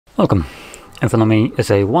Welcome. In front of me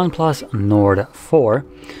is a OnePlus Nord 4,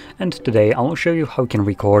 and today I will show you how you can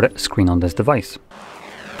record screen on this device.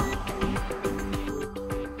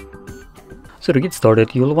 So to get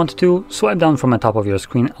started, you'll want to swipe down from the top of your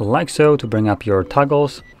screen like so to bring up your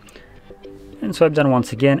toggles, and swipe down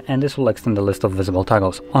once again, and this will extend the list of visible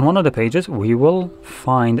toggles. On one of the pages we will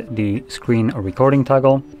find the screen recording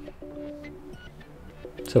toggle.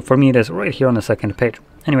 So for me it is right here on the second page.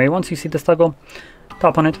 Anyway, once you see this toggle,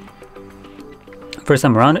 tap on it. First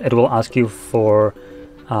time around it will ask you for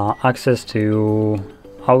access to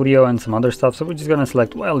audio and some other stuff, so we're just gonna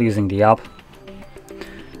select while using the app.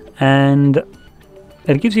 And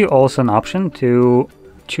it gives you also an option to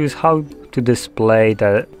choose how to display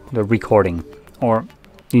the recording or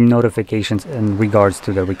the notifications in regards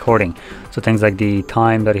to the recording. So things like the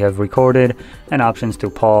time that you have recorded and options to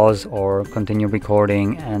pause or continue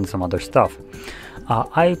recording and some other stuff.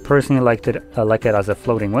 I personally like it as a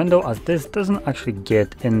floating window, as this doesn't actually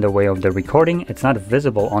get in the way of the recording. It's not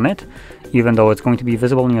visible on it, even though it's going to be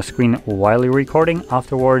visible on your screen while you're recording.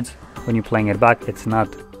 Afterwards, when you're playing it back, it's not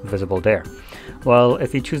visible there. Well,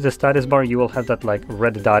 if you choose the status bar, you will have that like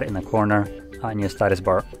red dot in the corner in your status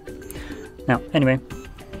bar. Now, anyway,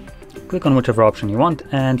 click on whichever option you want,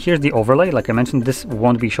 and here's the overlay. Like I mentioned, this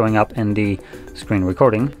won't be showing up in the screen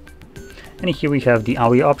recording. And here we have the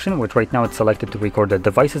audio option, which right now it's selected to record the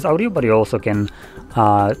device's audio, but you also can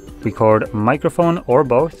record microphone or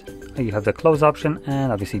both. You have the close option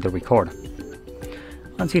and obviously the record.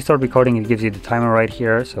 Once you start recording, it gives you the timer right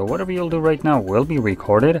here, so whatever you'll do right now will be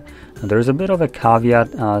recorded. There's a bit of a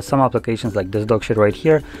caveat. Some applications like this dog shit right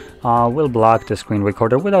here will block the screen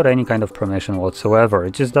recorder without any kind of permission whatsoever.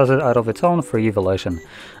 It just does it out of its own free volition.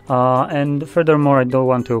 And furthermore, I don't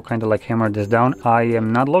want to kind of like hammer this down. I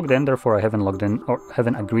am not logged in, therefore I haven't logged in or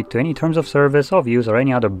haven't agreed to any terms of service, of use, or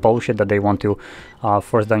any other bullshit that they want to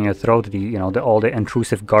force down your throat. All the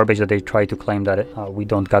intrusive garbage that they try to claim that we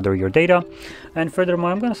don't gather your data. And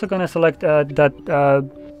furthermore, I'm also gonna select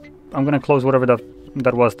I'm gonna close whatever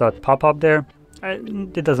that was, that pop-up there.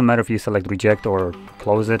 It doesn't matter if you select reject or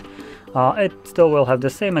close it. It still will have the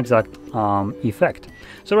same exact effect.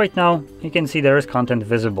 So right now you can see there is content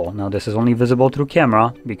visible. Now this is only visible through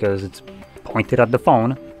camera because it's pointed at the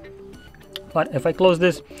phone. But if I close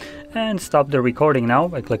this and stop the recording now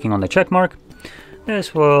by clicking on the check mark,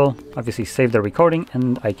 this will obviously save the recording,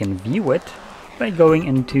 and I can view it by going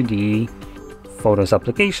into the Photos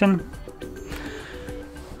application.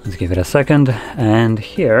 Let's give it a second, and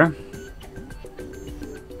here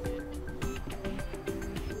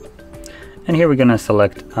we're gonna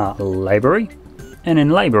select library, and in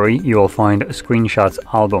library you will find screenshots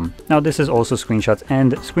album. Now this is also screenshots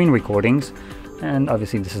and screen recordings, and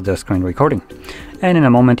obviously this is the screen recording. And in a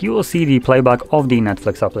moment you will see the playback of the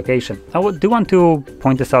Netflix application. I do want to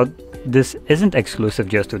point this out. This isn't exclusive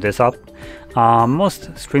just to this app.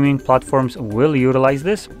 Most streaming platforms will utilize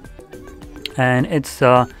this, and it's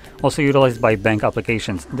also utilized by bank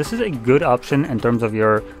applications. This is a good option in terms of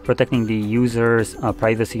your protecting the user's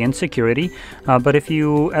privacy and security, but if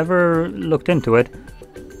you ever looked into it,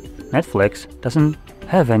 Netflix doesn't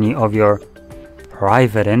have any of your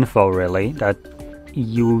private info really that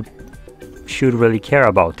you should really care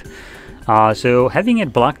about. So having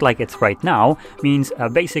it blocked like it's right now means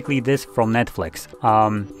basically this from Netflix.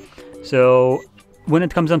 So when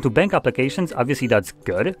it comes down to bank applications, obviously that's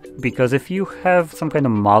good, because if you have some kind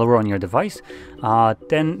of malware on your device,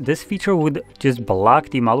 then this feature would just block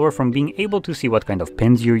the malware from being able to see what kind of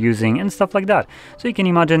pins you're using and stuff like that. So you can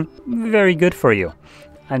imagine, very good for you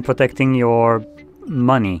and protecting your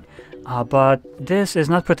money. But this is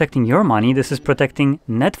not protecting your money, this is protecting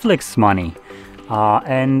Netflix's money.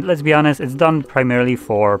 And let's be honest, it's done primarily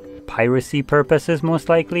for piracy purposes, most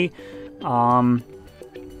likely.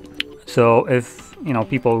 So if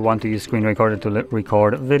people want to use screen recorder to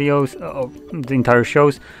record videos, the entire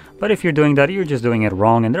shows, but if you're doing that, you're just doing it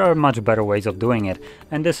wrong, and there are much better ways of doing it.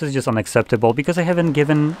 And this is just unacceptable because I haven't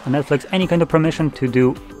given Netflix any kind of permission to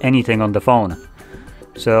do anything on the phone.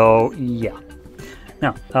 So yeah.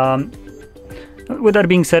 Now, with that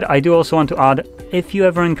being said, I do also want to add, if you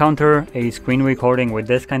ever encounter a screen recording with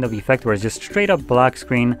this kind of effect where it's just straight up black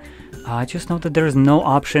screen, just note that there's no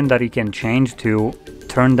option that you can change to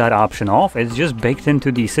turn that option off. It's just baked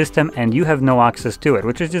into the system and you have no access to it,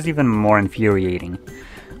 which is just even more infuriating.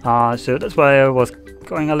 So that's why I was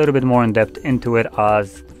going a little bit more in depth into it,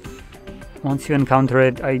 as once you encounter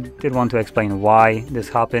it, I did want to explain why this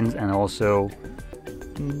happens, and also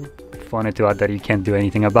wanted to add that you can't do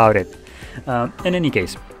anything about it. In any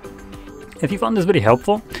case, if you found this video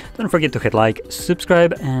helpful, don't forget to hit like,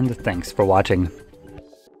 subscribe, and thanks for watching.